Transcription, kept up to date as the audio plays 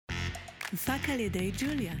הופק על ידי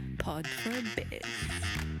ג'וליה, פוד פור ביז.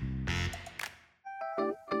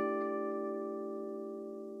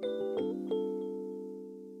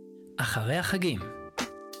 אחרי החגים,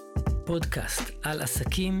 פודקאסט על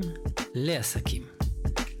עסקים לעסקים.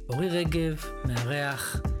 אורי רגב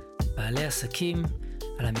מארח בעלי עסקים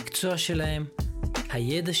על המקצוע שלהם,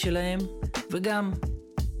 הידע שלהם וגם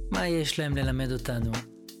מה יש להם ללמד אותנו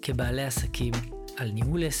כבעלי עסקים על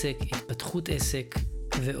ניהול עסק, התפתחות עסק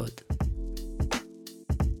ועוד.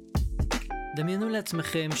 דמיינו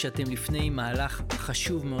לעצמכם שאתם לפני מהלך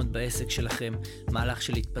חשוב מאוד בעסק שלכם, מהלך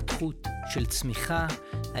של התפתחות, של צמיחה,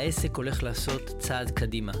 העסק הולך לעשות צעד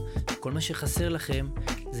קדימה. כל מה שחסר לכם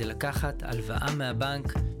זה לקחת הלוואה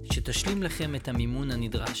מהבנק שתשלים לכם את המימון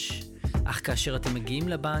הנדרש. אך כאשר אתם מגיעים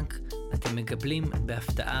לבנק, אתם מקבלים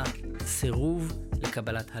בהפתעה סירוב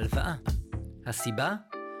לקבלת הלוואה. הסיבה?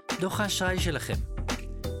 דוח האשראי שלכם.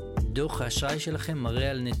 דוח האשראי שלכם מראה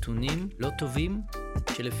על נתונים לא טובים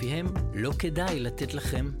שלפיהם לא כדאי לתת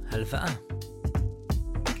לכם הלוואה.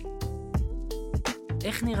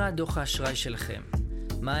 איך נראה דוח האשראי שלכם?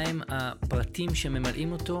 מה הם הפרטים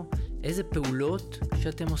שממלאים אותו? איזה פעולות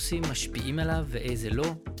שאתם עושים משפיעים עליו ואיזה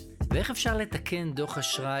לא? ואיך אפשר לתקן דוח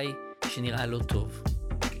אשראי שנראה לא טוב?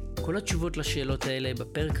 כל התשובות לשאלות האלה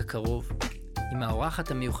בפרק הקרוב עם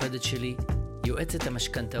האורחת המיוחדת שלי, יועצת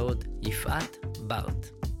המשכנתאות יפעת בארט.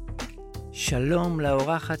 שלום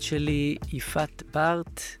לאורחת שלי יפעת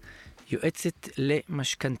בארט, יועצת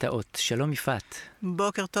למשכנתאות. שלום יפעת.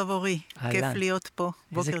 בוקר טוב אורי, כיף להיות פה.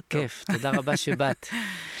 איזה כיף, תודה רבה שבאת.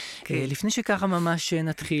 לפני שככה ממש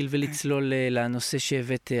נתחיל ולצלול לנושא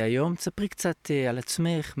שהבאת היום, תספרי קצת על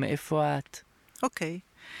עצמך, מאיפה את? אוקיי,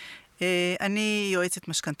 אני יועצת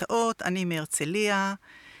משכנתאות, אני מהרצליה,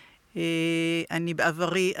 אני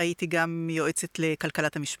בעברי הייתי גם יועצת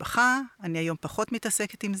לכלכלת המשפחה, אני היום פחות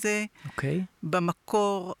מתעסקת עם זה. אוקיי.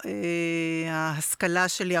 במקור ההשכלה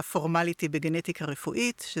שלי הפורמלית היא בגנטיקה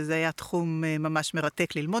רפואית, שזה היה תחום ממש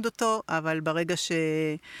מרתק ללמוד אותו, אבל ברגע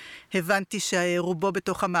שהבנתי שרובו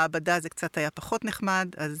בתוך המעבדה זה קצת היה פחות נחמד,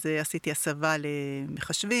 אז עשיתי הסבה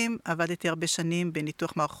למחשבים, עבדתי הרבה שנים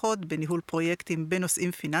בניתוח מערכות, בניהול פרויקטים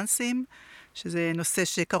בנושאים פיננסיים, שזה נושא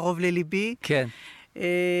שקרוב לליבי. כן.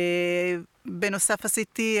 בנוסף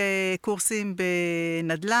עשיתי קורסים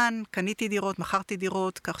בנדלן, קניתי דירות, מכרתי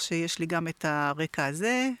דירות, כך שיש לי גם את הרקע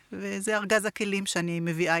הזה, וזה ארגז הכלים שאני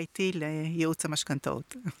מביאה איתי לייעוץ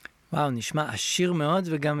המשכנתאות. וואו, נשמע עשיר מאוד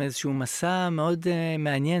וגם איזשהו מסע מאוד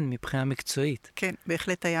מעניין מבחינה מקצועית. כן,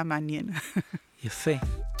 בהחלט היה מעניין. יפה.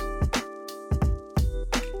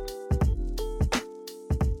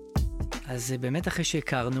 אז באמת אחרי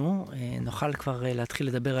שהכרנו, נוכל כבר להתחיל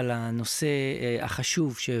לדבר על הנושא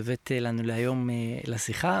החשוב שהבאת לנו להיום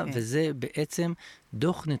לשיחה, וזה בעצם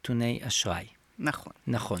דוח נתוני אשראי. נכון.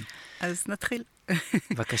 נכון. אז נתחיל.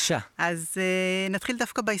 בבקשה. אז נתחיל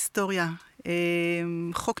דווקא בהיסטוריה.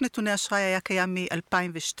 חוק נתוני אשראי היה קיים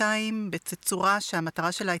מ-2002, בצורה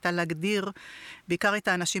שהמטרה שלה הייתה להגדיר בעיקר את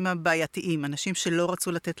האנשים הבעייתיים, אנשים שלא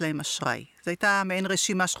רצו לתת להם אשראי. זו הייתה מעין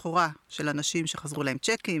רשימה שחורה של אנשים שחזרו להם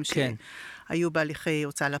צ'קים, כן. שהיו בהליכי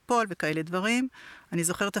הוצאה לפועל וכאלה דברים. אני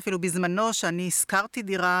זוכרת אפילו בזמנו שאני הזכרתי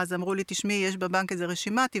דירה, אז אמרו לי, תשמעי, יש בבנק איזו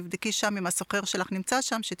רשימה, תבדקי שם אם הסוחר שלך נמצא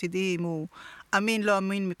שם, שתדעי אם הוא אמין, לא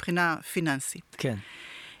אמין מבחינה פיננסית. כן.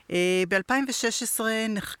 ב-2016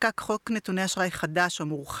 נחקק חוק נתוני אשראי חדש או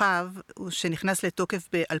מורחב, שנכנס לתוקף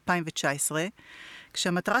ב-2019,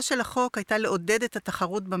 כשהמטרה של החוק הייתה לעודד את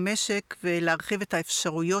התחרות במשק ולהרחיב את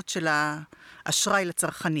האפשרויות של האשראי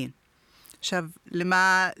לצרכנים. עכשיו,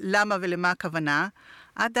 למה ולמה הכוונה?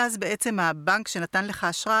 עד אז בעצם הבנק שנתן לך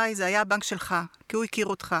אשראי, זה היה הבנק שלך, כי הוא הכיר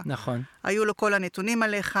אותך. נכון. היו לו כל הנתונים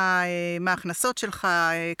עליך, מה ההכנסות שלך,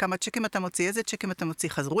 כמה צ'קים אתה מוציא, איזה צ'קים אתה מוציא,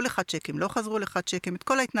 חזרו לך צ'קים, לא חזרו לך צ'קים, את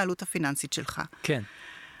כל ההתנהלות הפיננסית שלך. כן.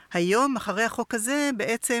 היום, אחרי החוק הזה,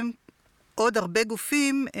 בעצם עוד הרבה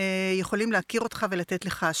גופים יכולים להכיר אותך ולתת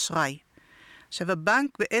לך אשראי. עכשיו, הבנק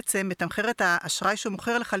בעצם מתמחר את האשראי שהוא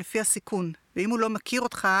מוכר לך לפי הסיכון. ואם הוא לא מכיר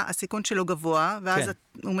אותך, הסיכון שלו גבוה, ואז כן.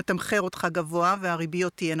 הוא מתמחר אותך גבוה,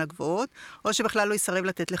 והריביות תהיינה גבוהות, או שבכלל לא יסרב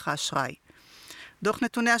לתת לך אשראי. דוח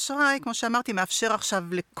נתוני אשראי, כמו שאמרתי, מאפשר עכשיו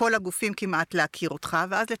לכל הגופים כמעט להכיר אותך,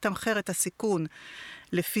 ואז לתמחר את הסיכון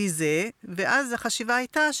לפי זה, ואז החשיבה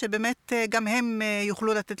הייתה שבאמת גם הם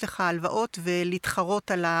יוכלו לתת לך הלוואות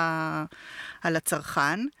ולהתחרות על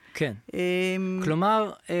הצרכן. כן.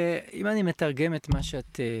 כלומר, אם אני מתרגם את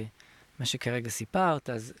מה שכרגע סיפרת,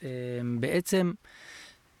 אז בעצם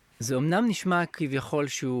זה אומנם נשמע כביכול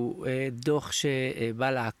שהוא דוח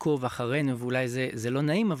שבא לעקוב אחרינו, ואולי זה לא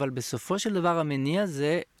נעים, אבל בסופו של דבר המניע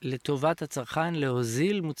זה לטובת הצרכן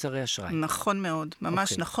להוזיל מוצרי אשראי. נכון מאוד,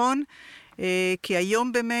 ממש נכון. כי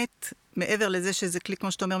היום באמת מעבר לזה שזה כלי,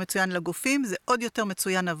 כמו שאתה אומר, מצוין לגופים, זה עוד יותר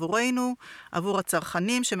מצוין עבורנו, עבור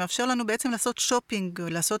הצרכנים, שמאפשר לנו בעצם לעשות שופינג,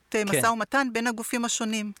 לעשות משא ומתן בין הגופים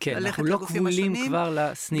השונים. כן, אנחנו לא כבולים כבר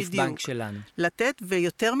לסניף בנק שלנו. לתת,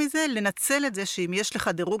 ויותר מזה, לנצל את זה שאם יש לך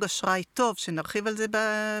דירוג אשראי טוב, שנרחיב על זה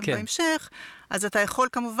בהמשך, אז אתה יכול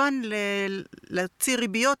כמובן להוציא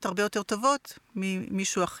ריביות הרבה יותר טובות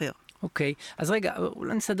ממישהו אחר. אוקיי, אז רגע,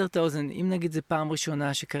 אולי נסדר את האוזן. אם נגיד זה פעם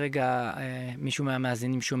ראשונה שכרגע מישהו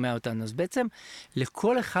מהמאזינים שומע אותנו, אז בעצם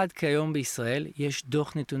לכל אחד כיום בישראל יש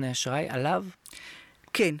דוח נתוני אשראי עליו?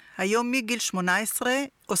 כן, היום מגיל 18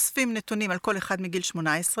 אוספים נתונים על כל אחד מגיל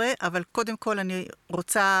 18, אבל קודם כל אני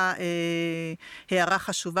רוצה הערה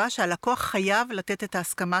חשובה, שהלקוח חייב לתת את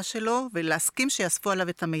ההסכמה שלו ולהסכים שיאספו עליו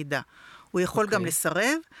את המידע. הוא יכול גם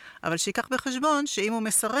לסרב, אבל שיקח בחשבון שאם הוא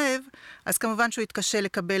מסרב, אז כמובן שהוא יתקשה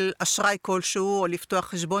לקבל אשראי כלשהו, או לפתוח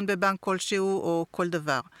חשבון בבנק כלשהו, או כל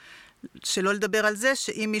דבר. שלא לדבר על זה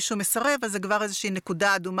שאם מישהו מסרב, אז זה כבר איזושהי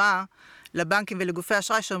נקודה אדומה לבנקים ולגופי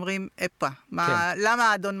אשראי שאומרים, למה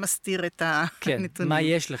האדון מסתיר את הנתונים? כן, מה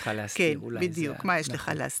יש לך להסתיר? כן, בדיוק, מה יש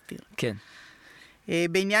לך להסתיר? כן.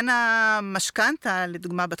 בעניין המשכנתה,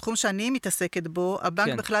 לדוגמה, בתחום שאני מתעסקת בו,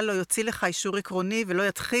 הבנק בכלל לא יוציא לך אישור עקרוני ולא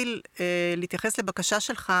יתחיל להתייחס לבקשה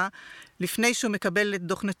שלך לפני שהוא מקבל את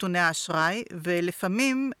דוח נתוני האשראי,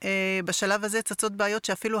 ולפעמים בשלב הזה צצות בעיות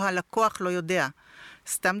שאפילו הלקוח לא יודע.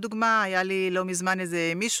 סתם דוגמה, היה לי לא מזמן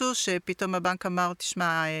איזה מישהו שפתאום הבנק אמר,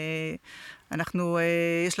 תשמע,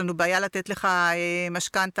 יש לנו בעיה לתת לך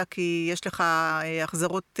משכנתה כי יש לך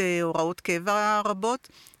החזרות הוראות קבע רבות,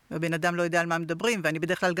 והבן אדם לא יודע על מה מדברים, ואני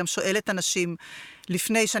בדרך כלל גם שואלת אנשים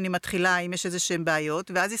לפני שאני מתחילה אם יש איזה שהם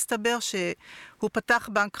בעיות, ואז הסתבר שהוא פתח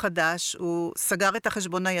בנק חדש, הוא סגר את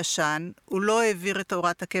החשבון הישן, הוא לא העביר את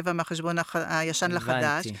הוראת הקבע מהחשבון הישן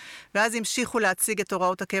לחדש, ואז המשיכו להציג את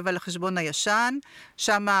הוראות הקבע לחשבון הישן,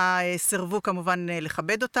 שם סירבו כמובן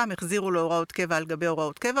לכבד אותם, החזירו לו הוראות קבע על גבי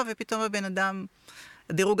הוראות קבע, ופתאום הבן אדם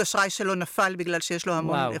הדירוג אשראי שלו נפל בגלל שיש לו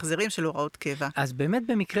המון החזרים של הוראות קבע. אז באמת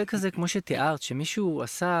במקרה כזה, כמו שתיארת, שמישהו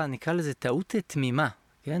עשה, נקרא לזה טעות תמימה,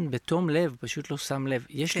 כן? בתום לב, פשוט לא שם לב.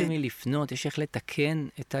 יש למי לפנות, יש איך לתקן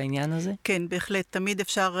את העניין הזה? כן, בהחלט. תמיד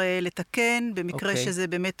אפשר לתקן. במקרה שזה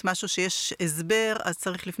באמת משהו שיש הסבר, אז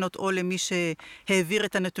צריך לפנות או למי שהעביר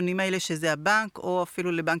את הנתונים האלה, שזה הבנק, או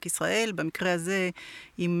אפילו לבנק ישראל. במקרה הזה,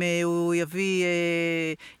 אם הוא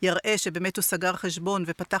יראה שבאמת הוא סגר חשבון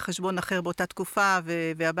ופתח חשבון אחר באותה תקופה,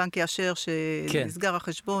 והבנק יאשר שנסגר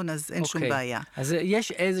החשבון, אז אין שום בעיה. אז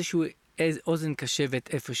יש איזשהו אוזן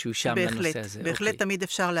קשבת איפשהו שם בנושא הזה. בהחלט תמיד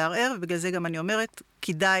אפשר לערער, ובגלל זה גם אני אומרת,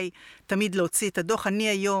 כדאי תמיד להוציא את הדוח. אני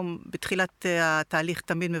היום, בתחילת התהליך,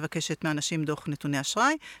 תמיד מבקשת מאנשים דוח נתוני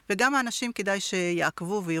אשראי, וגם האנשים כדאי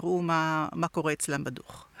שיעקבו ויראו מה קורה אצלם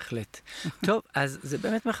בדוח. בהחלט. טוב, אז זה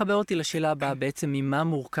באמת מחבר אותי לשאלה הבאה, בעצם ממה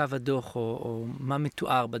מורכב הדוח, או מה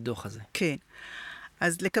מתואר בדוח הזה. כן.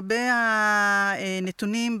 אז לגבי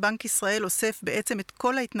הנתונים, בנק ישראל אוסף בעצם את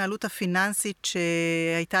כל ההתנהלות הפיננסית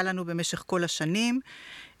שהייתה לנו במשך כל השנים,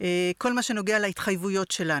 כל מה שנוגע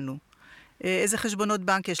להתחייבויות שלנו. איזה חשבונות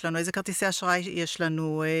בנק יש לנו, איזה כרטיסי אשראי יש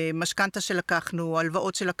לנו, משכנתה שלקחנו,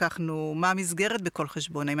 הלוואות שלקחנו, מה המסגרת בכל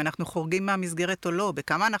חשבון, האם אנחנו חורגים מהמסגרת או לא,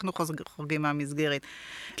 בכמה אנחנו חורגים מהמסגרת.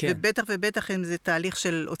 כן. ובטח אם זה תהליך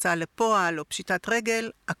של הוצאה לפועל או פשיטת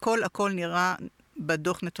רגל, הכל נראה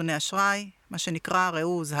בדוח נתוני אשראי, מה שנקרא, ראו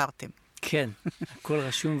הוזהרתם. כן, הכל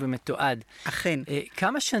רשום ומתועד. אכן.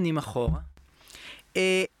 כמה שנים אחורה?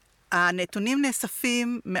 הנתונים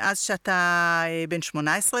נאספים מאז שאתה בן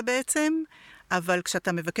 18 בעצם, אבל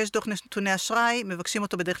כשאתה מבקש דוח נתוני אשראי, מבקשים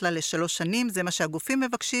אותו בדרך כלל ל3 שנים, זה מה שהגופים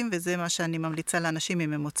מבקשים, וזה מה שאני ממליצה לאנשים,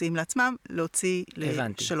 אם הם מוציאים לעצמם, להוציא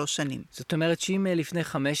ל3 שנים. זאת אומרת שאם לפני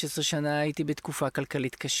 15 שנה הייתי בתקופה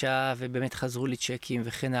כלכלית קשה, ובאמת חזרו לי צ'קים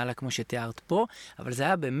וכן הלאה, כמו שתיארת פה, אבל זה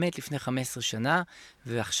היה באמת לפני 15 שנה,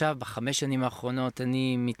 ועכשיו ב5 שנים האחרונות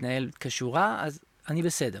אני מתנהל כשורה, אז אני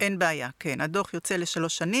בסדר. אין בעיה, כן. הדוח יוצא ל3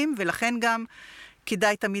 שנים, ולכן גם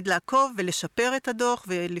כדאי תמיד לעקוב ולשפר את הדוח,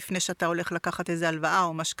 ולפני שאתה הולך לקחת איזה הלוואה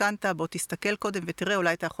או משכנתה, בוא תסתכל קודם ותראה,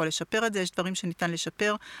 אולי אתה יכול לשפר את זה. יש דברים שניתן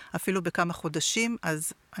לשפר אפילו בכמה חודשים,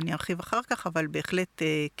 אז אני ארחיב אחר כך, אבל בהחלט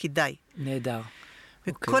כדאי. נהדר.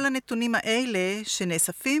 וכל הנתונים האלה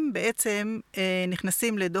שנאספים בעצם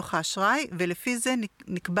נכנסים לדוח האשראי, ולפי זה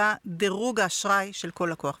נקבע דירוג האשראי של כל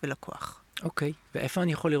לקוח ולקוח. אוקיי, ואיפה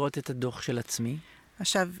אני יכול לראות את הדוח של עצמי?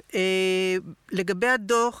 עכשיו, לגבי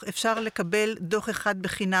הדוח, אפשר לקבל דוח אחד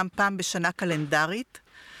בחינם פעם בשנה קלנדרית,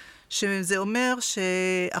 שזה אומר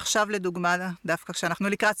שעכשיו לדוגמה, דווקא כשאנחנו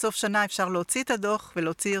לקראת סוף שנה, אפשר להוציא את הדוח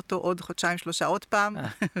ולהוציא אותו עוד 2-3 עוד פעם,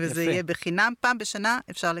 וזה יהיה בחינם. פעם בשנה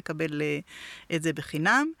אפשר לקבל את זה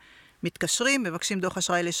בחינם. מתקשרים, מבקשים דוח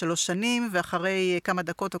אשראי ל3 שנים, ואחרי כמה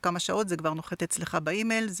דקות או כמה שעות זה כבר נוחת אצלך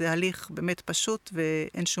באימייל, זה הליך באמת פשוט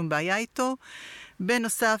ואין שום בעיה איתו.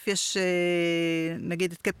 בנוסף יש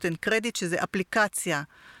נגיד את קפטן קרדיט, שזה אפליקציה,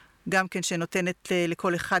 גם כן שנותנת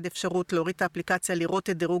לכל אחד אפשרות להוריד את האפליקציה, לראות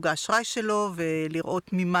את דירוג האשראי שלו, ולראות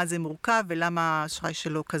ממה זה מורכב, ולמה האשראי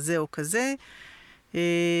שלו כזה או כזה.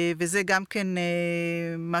 וזה גם כן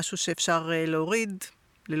משהו שאפשר להוריד,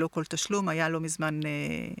 ללא כל תשלום. היה לא מזמן,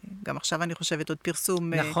 גם עכשיו אני חושבת, עוד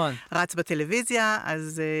פרסום נכון. רץ בטלוויזיה,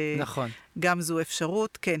 אז נכון. גם זו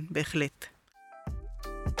אפשרות, כן, בהחלט.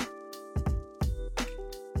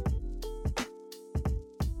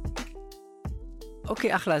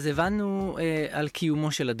 אוקיי, אחלה, אז הבנו על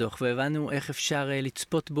קיומו של הדוח, והבנו איך אפשר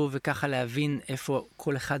לצפות בו וככה להבין איפה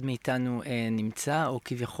כל אחד מאיתנו נמצא, או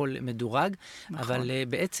כביכול מדורג. נכון. אבל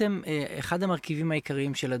בעצם אחד המרכיבים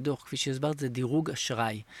העיקריים של הדוח, כפי שהסברת, זה דירוג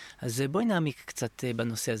אשראי. אז בואי נעמיק קצת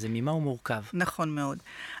בנושא הזה, ממה הוא מורכב? נכון מאוד.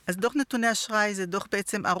 אז דוח נתוני אשראי זה דוח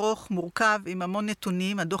בעצם ארוך, מורכב, עם המון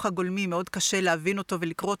נתונים. הדוח הגולמי מאוד קשה להבין אותו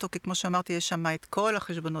ולקרוא אותו, כי כמו שאמרתי, יש שם את כל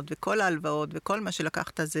החשבונות וכל ההלוואות וכל מה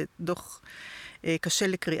שלקחת, זה דוח קשה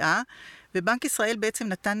לקריאה, ובנק ישראל בעצם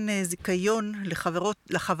נתן זיכיון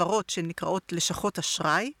לחברות שנקראות לשכות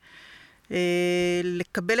אשראי,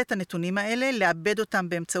 לקבל את הנתונים האלה, לאבד אותם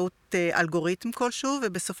באמצעות אלגוריתם כלשהו,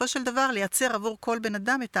 ובסופו של דבר לייצר עבור כל בן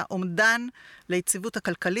אדם את האומדן ליציבות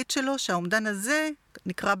הכלכלית שלו, שהאומדן הזה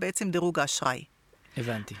נקרא בעצם דירוג האשראי.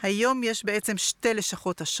 הבנתי. היום יש בעצם 2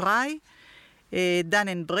 לשכות אשראי, דן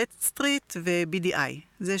אנד ברדסטריט ו-BDI.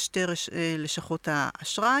 זה 2 לשכות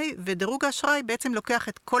האשראי, ודירוג האשראי בעצם לוקח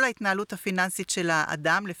את כל ההתנהלות הפיננסית של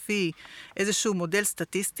האדם לפי איזשהו מודל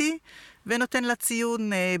סטטיסטי, ונותן לה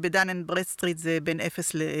ציון. בדן אנד ברדסטריט זה בין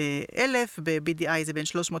 0 ל-1000, ב-BDI זה בין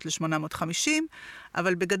 300 ל-850,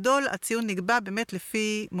 אבל בגדול הציון נקבע באמת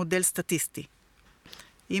לפי מודל סטטיסטי.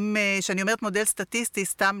 שאני אומרת מודל סטטיסטי,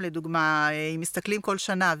 סתם לדוגמה, אם מסתכלים כל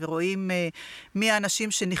שנה ורואים מי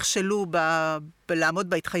האנשים שנכשלו לעמוד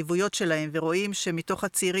בהתחייבויות שלהם, ורואים שמתוך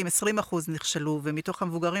הצעירים 20% נכשלו, ומתוך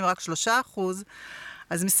המבוגרים רק 3%,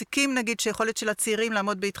 אז מסיקים נגיד שיכולת של הצעירים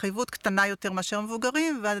לעמוד בהתחייבות קטנה יותר מאשר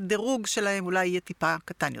המבוגרים, והדירוג שלהם אולי יהיה טיפה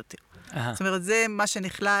קטן יותר. זאת אומרת, זה מה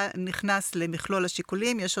שנכנס למכלול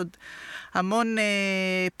השיקולים. יש עוד המון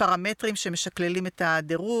פרמטרים שמשקללים את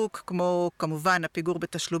הדירוג, כמו כמובן הפיגור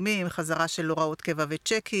בתשלומים, חזרה של הוראות קבע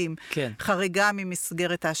וצ'קים, כן. חריגה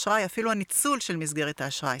ממסגרת האשראי, אפילו הניצול של מסגרת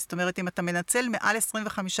האשראי. זאת אומרת, אם אתה מנצל מעל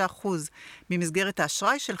 25% ממסגרת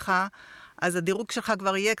האשראי שלך, אז הדירוג שלך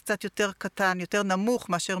כבר יהיה קצת יותר קטן, יותר נמוך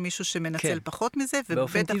מאשר מישהו שמנצל כן. פחות מזה,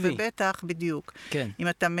 ובטח ובטח, בדיוק. כן. אם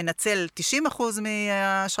אתה מנצל 90%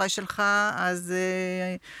 מהאשראי שלך, אז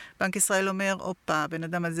בנק ישראל אומר, אופה, בן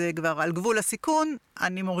אדם הזה כבר על גבול הסיכון,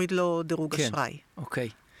 אני מוריד לו דירוג כן. אשראי. אוקיי.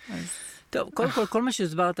 טוב, קודם כל, כל מה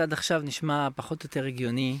שהסברת עד עכשיו נשמע פחות או יותר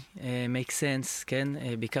הגיוני, make sense, כן?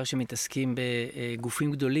 בעיקר שמתעסקים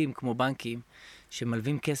בגופים גדולים כמו בנקים,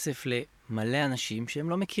 שמלווים כסף למלא אנשים שהם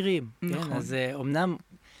לא מכירים. נכון. כן? אז אמנם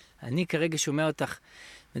אני כרגע שומע אותך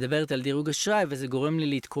מדברת על דירוג אשראי, וזה גורם לי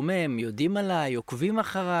להתקומם, יודעים עליי, עוקבים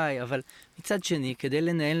אחריי, אבל מצד שני, כדי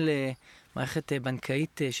לנהל מערכת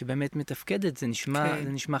בנקאית שבאמת מתפקדת, זה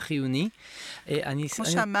נשמע חיוני. כמו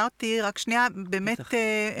שאמרתי, רק שנייה, באמת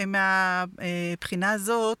מהבחינה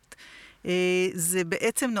הזאת, זה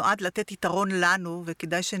בעצם נועד לתת יתרון לנו,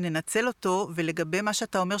 וכדאי שננצל אותו, ולגבי מה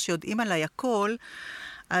שאתה אומר שיודעים עליי הכל,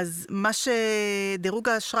 אז מה שדירוג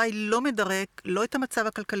האשראי לא מדרג, לא את המצב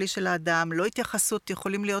הכלכלי של האדם, לא התייחסות,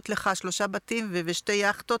 יכולים להיות לך 3 בתים ושתי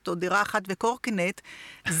יאכטות, או דירה אחת וקורקינט,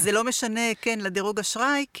 זה לא משנה, כן, לדירוג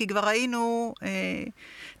אשראי, כי כבר ראינו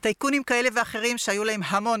טייקונים כאלה ואחרים שהיו להם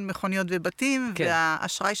המון מכוניות ובתים, כן.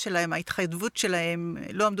 והאשראי שלהם, ההתחייבות שלהם,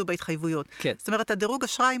 לא עמדו בהתחייבויות. כן. זאת אומרת, הדירוג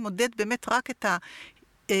אשראי מודד באמת רק את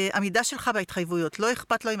העמידה שלך בהתחייבויות. לא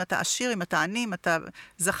אכפת לו אם אתה עשיר, אם אתה עני, אם אתה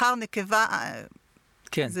זכר, נקבה,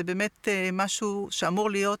 כן. זה באמת משהו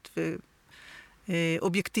שאמור להיות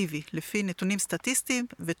אובייקטיבי, לפי נתונים סטטיסטיים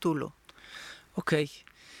ותו לא. אוקיי.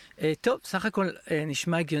 טוב, סך הכל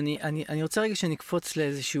נשמע הגיוני. אני רוצה רגע שנקפוץ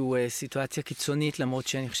לאיזושהי סיטואציה קיצונית, למרות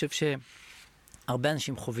שאני חושב שהרבה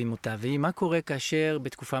אנשים חווים אותה. ומה קורה כאשר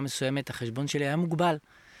בתקופה מסוימת החשבון שלי היה מוגבל?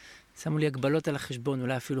 שמו לי הגבלות על החשבון,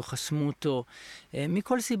 אולי אפילו חסמו אותו.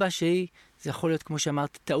 מכל סיבה שהיא, זה יכול להיות, כמו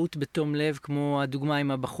שאמרת, טעות בתום לב, כמו הדוגמה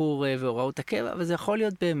עם הבחור והוראות הקבע, אבל זה יכול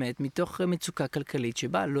להיות באמת מתוך מצוקה כלכלית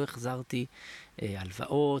שבה לא החזרתי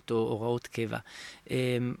הלוואות או הוראות קבע.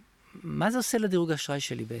 מה זה עושה לדירוג האשראי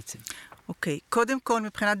שלי בעצם? אוקיי, קודם כל,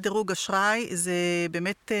 מבחינת דירוג אשראי, זה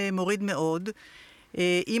באמת מוריד מאוד.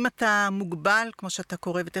 אם אתה מוגבל, כמו שאתה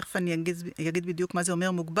קורא, ותכף אני אגיד בדיוק מה זה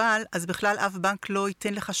אומר מוגבל, אז בכלל אף בנק לא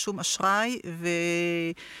ייתן לך שום אשראי,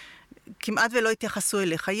 כמעט ולא התייחסו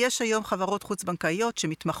אליך. יש היום חברות חוץ-בנקאיות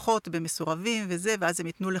שמתמחות במסורבים וזה, ואז הם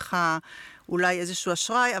ייתנו לך אולי איזשהו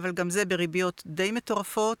אשראי, אבל גם זה בריביות די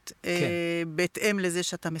מטורפות, כן. בהתאם לזה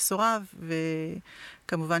שאתה מסורב,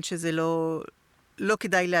 וכמובן שזה לא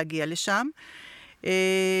כדאי להגיע לשם.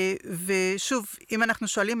 ושוב, אם אנחנו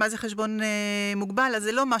שואלים מה זה חשבון מוגבל, אז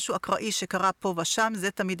זה לא משהו אקראי שקרה פה ושם,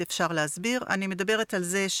 זה תמיד אפשר להסביר. אני מדברת על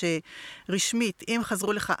זה שרשמית, אם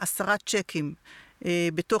חזרו לך 10 צ'קים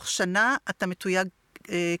בתוך שנה, אתה מתויג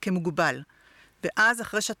כמוגבל. ואז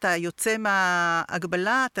אחרי שאתה יוצא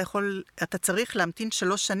מההגבלה, אתה צריך להמתין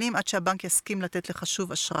 3 שנים עד שהבנק יסכים לתת לך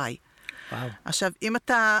שוב אשראי. וואו. עכשיו, אם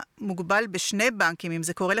אתה מוגבל בשני בנקים, אם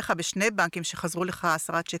זה קורה לך בשני בנקים שחזרו לך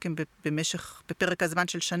 10 צ'קים בפרק הזמן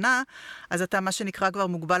של שנה, אז אתה מה שנקרא כבר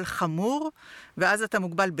מוגבל חמור, ואז אתה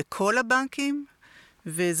מוגבל בכל הבנקים,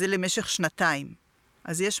 וזה למשך 2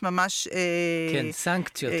 אז יש ממש... כן,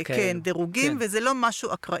 סנקציות כאלה. כן, דירוגים, כן. וזה לא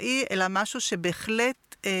משהו אקראי, אלא משהו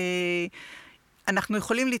שבהחלט... אנחנו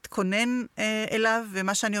יכולים להתכונן אליו,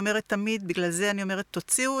 ומה שאני אומרת תמיד, בגלל זה אני אומרת,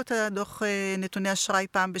 תוציאו את הדוח נתוני אשראי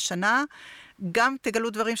פעם בשנה, גם תגלו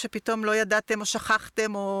דברים שפתאום לא ידעתם או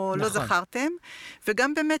שכחתם או נכון. לא זכרתם,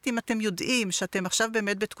 וגם באמת אם אתם יודעים שאתם עכשיו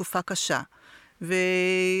באמת בתקופה קשה,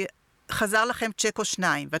 וחזר לכם צ'ק או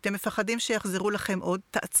 2, ואתם מפחדים שיחזרו לכם עוד,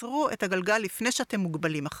 תעצרו את הגלגל לפני שאתם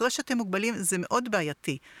מוגבלים. אחרי שאתם מוגבלים זה מאוד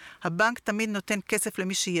בעייתי. הבנק תמיד נותן כסף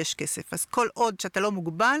למי שיש כסף. אז כל עוד שאתה לא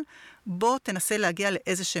מוגבל, בוא תנסה להגיע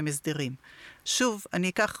לאיזה שהם הסדרים. שוב, אני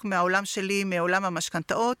אקח מהעולם שלי, מעולם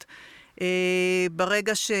המשכנתאות,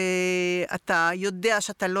 ברגע שאתה יודע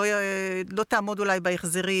שאתה לא תעמוד אולי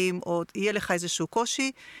בהחזרים, או יהיה לך איזשהו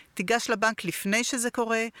קושי, תיגש לבנק לפני שזה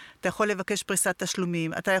קורה, אתה יכול לבקש פריסת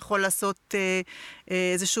תשלומים, אתה יכול לעשות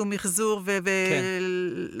איזשהו מחזור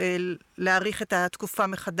ולהאריך את התקופה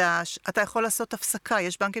מחדש, אתה יכול לעשות הפסקה,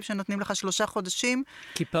 יש בנקים שנותנים לך 3 חודשים,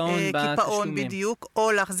 קיפאון בדיוק,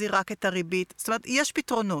 או להחזיר רק את הריבית, זאת אומרת, יש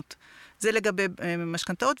פתרונות. זה לגבי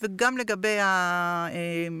משכנתאות, וגם לגבי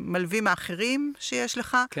המלווים האחרים שיש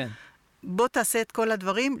לך. כן. בוא תעשה את כל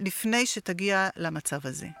הדברים לפני שתגיע למצב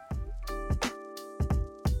הזה.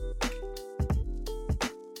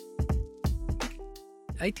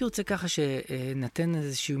 הייתי רוצה ככה שנתן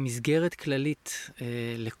איזושהי מסגרת כללית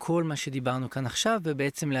לכל מה שדיברנו כאן עכשיו,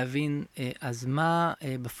 ובעצם להבין אז מה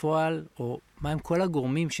בפועל, או מה הם כל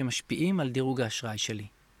הגורמים שמשפיעים על דירוג האשראי שלי.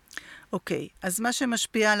 אוקיי, אז מה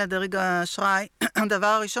שמשפיע על הדרג האשראי, הדבר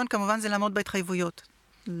הראשון כמובן זה לעמוד בהתחייבויות.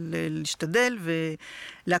 להשתדל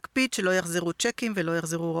ולהקפיד שלא יחזרו צ'קים ולא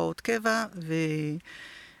יחזרו הוראות קבע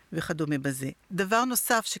וכדומה בזה. דבר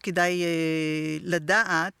נוסף שכדאי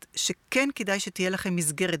לדעת, שכן כדאי שתהיה לכם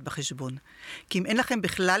מסגרת בחשבון. כי אם אין לכם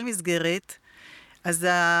בכלל מסגרת, אז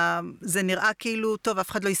זה נראה כאילו, טוב,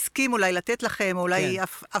 אף אחד לא הסכים אולי לתת לכם, או אולי כן.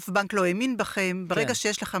 אף בנק לא האמין בכם. ברגע כן.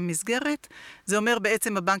 שיש לך מסגרת, זה אומר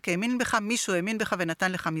בעצם הבנק האמין בך, מישהו האמין בך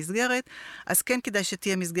ונתן לך מסגרת, אז כן כדאי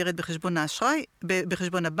שתהיה מסגרת בחשבון האשראי,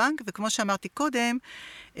 בחשבון הבנק, וכמו שאמרתי קודם,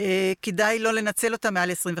 כדאי לא לנצל אותה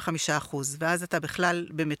מעל 25%, ואז אתה בכלל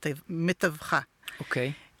במתווכה.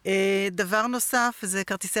 אוקיי. דבר נוסף זה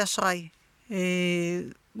כרטיסי אשראי.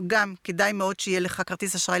 גם כדאי מאוד שיהיה לך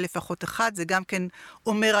כרטיס אשראי לפחות אחד, זה גם כן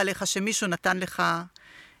אומר עליך שמישהו נתן לך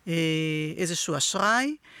איזשהו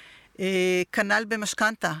אשראי. כנ"ל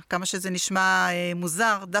במשכנתה, כמה שזה נשמע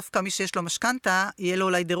מוזר, דווקא מי שיש לו משכנתה, יהיה לו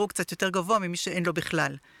אולי דירוג קצת יותר גבוה ממי שאין לו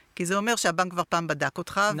בכלל. כי זה אומר שהבנק כבר פעם בדק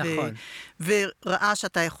אותך, נכון. וראה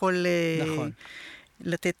שאתה יכול נכון.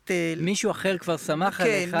 לתת... מישהו אחר כבר שמח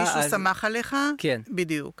עליך. כן, מישהו שמח עליך, כן.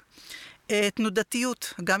 בדיוק.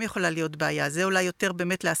 תנודתיות גם יכולה להיות בעיה. זה אולי יותר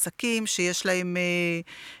באמת לעסקים שיש להם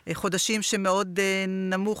חודשים שמאוד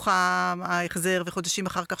נמוך ההחזר וחודשים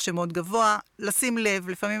אחר כך שמאוד גבוה. לשים לב,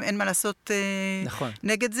 לפעמים אין מה לעשות נכון.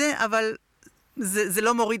 נגד זה, אבל זה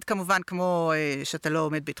לא מוריד כמובן כמו שאתה לא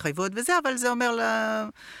עומד בהתחייבות וזה, אבל זה אומר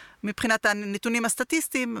מבחינת הנתונים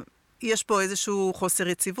הסטטיסטיים, יש פה איזשהו חוסר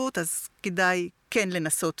יציבות, אז כדאי כן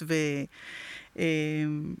לנסות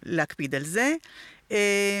ולהקפיד על זה.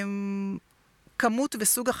 כמות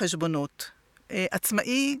וסוג החשבונות.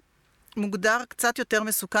 עצמאי מוגדר קצת יותר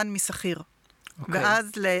מסוכן מסחיר.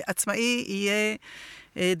 ואז לעצמאי יהיה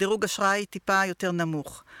דירוג אשראי טיפה יותר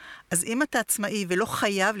נמוך. אז אם אתה עצמאי ולא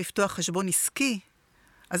חייב לפתוח חשבון עסקי,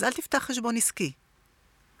 אז אל תפתח חשבון עסקי.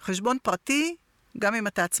 חשבון פרטי, גם אם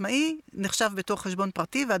אתה עצמאי, נחשב בתוך חשבון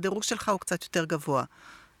פרטי, והדירוג שלך הוא קצת יותר גבוה.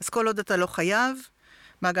 אז כל עוד אתה לא חייב,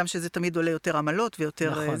 מה גם שזה תמיד עולה יותר עמלות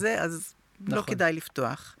ויותר נכון. זה, אז נכון. לא כדאי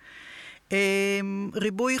לפתוח.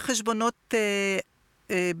 ריבוי חשבונות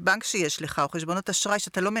בנק שיש לך, או חשבונות אשראי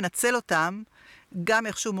שאתה לא מנצל אותם, גם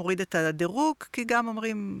איכשהו מוריד את הדירוג, כי גם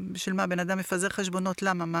אומרים, בשביל מה בן אדם מפזר חשבונות,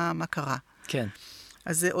 למה, מה קרה? כן.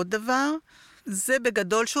 אז זה עוד דבר. זה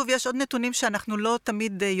בגדול, שוב, יש עוד נתונים שאנחנו לא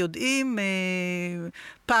תמיד יודעים.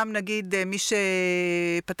 פעם נגיד, מי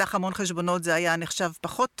שפתח המון חשבונות זה היה נחשב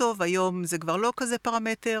פחות טוב, היום זה כבר לא כזה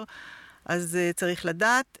פרמטר, אז צריך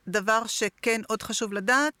לדעת. דבר שכן עוד חשוב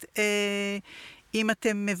לדעת, אם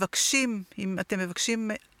אתם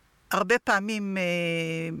מבקשים הרבה פעמים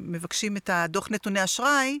מבקשים את הדוח נתוני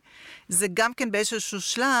אשראי, זה גם כן באיזשהו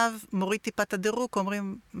שלב מוריד טיפה את הדירוג,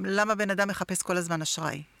 אומרים, למה בן אדם מחפש כל הזמן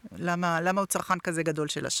אשראי? למה הוא צרכן כזה גדול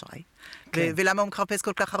של אשראי? כן. ולמה הוא מחפש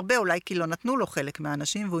כל כך הרבה? אולי כי לא נתנו לו חלק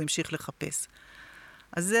מהאנשים והוא המשיך לחפש.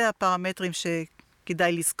 אז זה הפרמטרים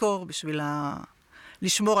שכדאי לזכור בשביל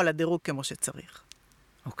לשמור על הדירוג כמו שצריך.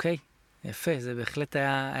 אוקיי, יפה, זה בהחלט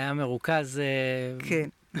היה מרוכז. כן.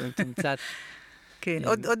 ומתומצת. כן,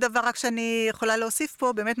 עוד דבר רק שאני יכולה להוסיף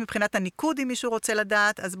פה, באמת מבחינת הניקוד, אם מישהו רוצה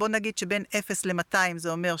לדעת, אז בוא נגיד שבין 0 ל-200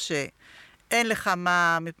 זה אומר שאין לך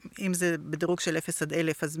מה, אם זה בדירוג של 0 עד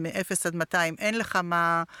 1000, אז מ-0 עד 200 אין לך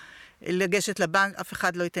מה לגשת לבנק, אף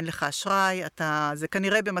אחד לא ייתן לך אשראי, זה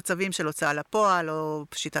כנראה במצבים של הוצאה לפועל או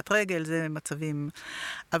פשיטת רגל, זה מצבים.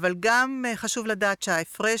 אבל גם חשוב לדעת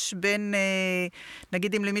שההפרש בין,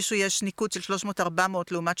 נגיד אם למישהו יש ניקוד של 300-400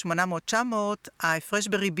 לעומת 800-900, ההפרש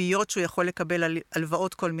בריביות שהוא יכול לקבל על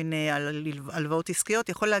הלוואות כל מיני, על הלוואות עסקיות,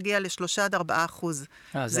 יכול להגיע ל3-4%.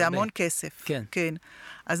 זה המון כסף. כן. כן.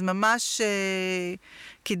 אז ממש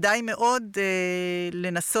כדאי מאוד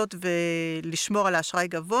לנסות ולשמור על האשראי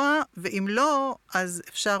גבוה, ואם לא, אז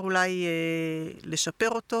אפשר אולי לשפר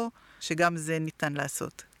אותו, שגם זה ניתן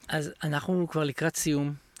לעשות. אז אנחנו כבר לקראת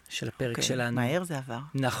סיום של הפרק שלנו. מהר זה עבר.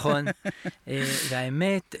 נכון.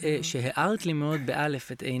 והאמת שהארת לי מאוד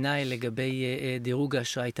באלף את עיניי לגבי דירוג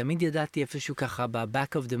האשראי. תמיד ידעתי איפשהו ככה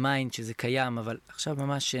ב-back of the mind שזה קיים, אבל עכשיו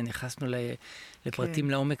ממש נכנסנו לפרטים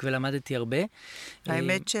לעומק ולמדתי הרבה.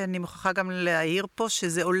 האמת שאני מוכרחה גם להעיר פה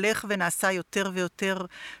שזה הולך ונעשה יותר ויותר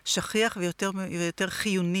שכיח ויותר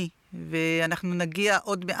חיוני. ואנחנו נגיע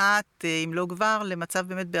עוד מעט, אם לא כבר, למצב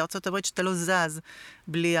באמת בארצות הברית שאתה לא זז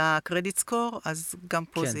בלי הקרדיט סקור, אז גם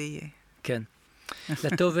פה זה יהיה. כן.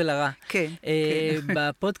 לטוב ולרע. כן.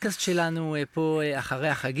 בפודקאסט שלנו פה אחרי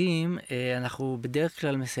החגים, אנחנו בדרך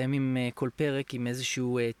כלל מסיימים כל פרק עם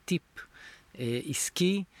איזשהו טיפ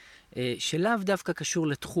עסקי, שלאו דווקא קשור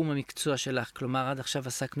לתחום המקצוע שלך. כלומר, עד עכשיו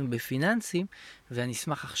עסקנו בפיננסים, ואני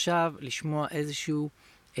אשמח עכשיו לשמוע איזשהו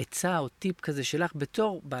עצה או טיפ כזה שלך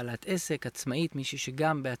בתור בעלת עסק, עצמאית, מישהי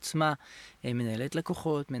שגם בעצמה מנהלת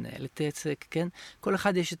לקוחות, מנהלת עסק, כן? כל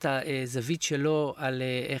אחד יש את הזווית שלו על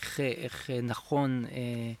איך נכון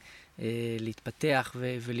להתפתח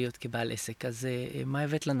ולהיות כבעל עסק. אז מה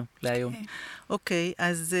הבאת לנו להיום? אוקיי,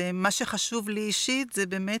 אז מה שחשוב לי אישית זה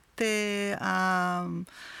באמת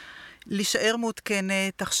להישאר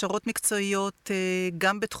מעודכנת, הכשרות מקצועיות,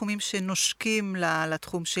 גם בתחומים שנושקים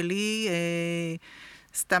לתחום שלי,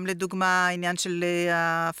 סתם לדוגמה,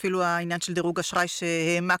 אפילו העניין של דירוג אשראי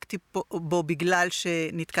שהעמקתי בו בגלל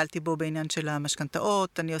שנתקלתי בו בעניין של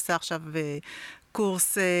המשכנתאות. אני עושה עכשיו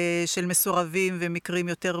קורס של מסורבים ומקרים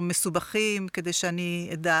יותר מסובכים, כדי שאני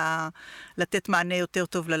אדע לתת מענה יותר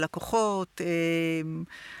טוב ללקוחות.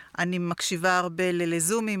 אני מקשיבה הרבה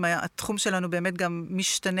לזומים, התחום שלנו באמת גם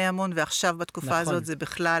משתנה המון, ועכשיו בתקופה הזאת זה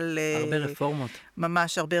בכלל הרבה רפורמות.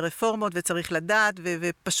 ממש הרבה רפורמות, וצריך לדעת,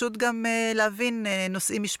 ופשוט גם להבין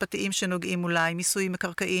נושאים משפטיים שנוגעים אולי, מיסוי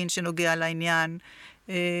מקרקעין שנוגע לעניין.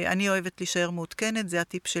 אני אוהבת להישאר מעודכנת, זה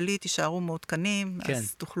הטיפ שלי, תישארו מעודכנים, כן.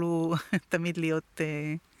 אז תוכלו תמיד להיות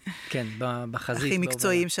כן, בחזית. הכי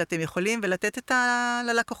מקצועיים שאתם יכולים, ולתת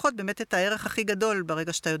ללקוחות באמת את הערך הכי גדול,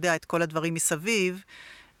 ברגע שאתה יודע את כל הדברים מסביב,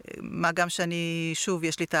 מה גם שאני, שוב,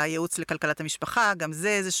 יש לי את הייעוץ לכלכלת המשפחה, גם זה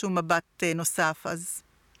איזשהו מבט נוסף, אז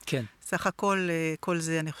כן. סך הכל, כל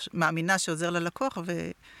זה אני מאמינה שעוזר ללקוח,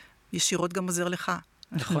 וישירות גם עוזר לך.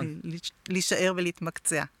 נכון. להישאר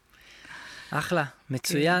ולהתמקצע. אחלה,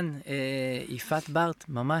 מצוין. יפעת ברט,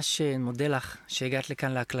 ממש מודה לך שהגעת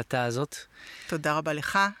לכאן להקלטה הזאת. תודה רבה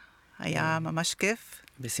לך, היה ממש כיף.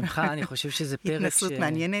 בשמחה, אני חושב שזה פרק התנסות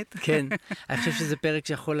מעניינת. כן, אני חושב שזה פרק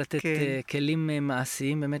שיכול לתת כלים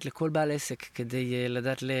מעשיים באמת לכל בעל עסק, כדי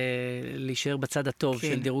לדעת להישאר בצד הטוב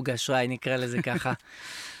של דירוג האשראי, נקרא לזה ככה.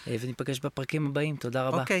 וניפגש בפרקים הבאים, תודה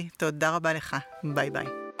רבה. אוקיי, תודה רבה לך, ביי ביי.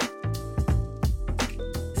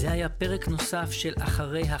 זה היה פרק נוסף של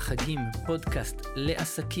אחרי החגים, פודקאסט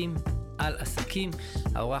לעסקים על עסקים.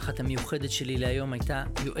 האורחת המיוחדת שלי להיום הייתה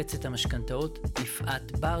יועצת המשכנתאות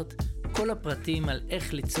יפעת ברט. כל הפרטים על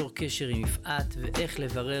איך ליצור קשר עם יפעת ואיך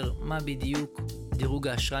לברר מה בדיוק דירוג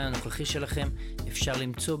האשראי הנוכחי שלכם אפשר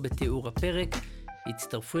למצוא בתיאור הפרק.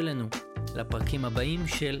 הצטרפו אלינו לפרקים הבאים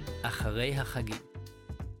של אחרי החגים.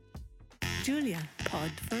 Julia,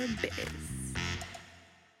 pod for biz.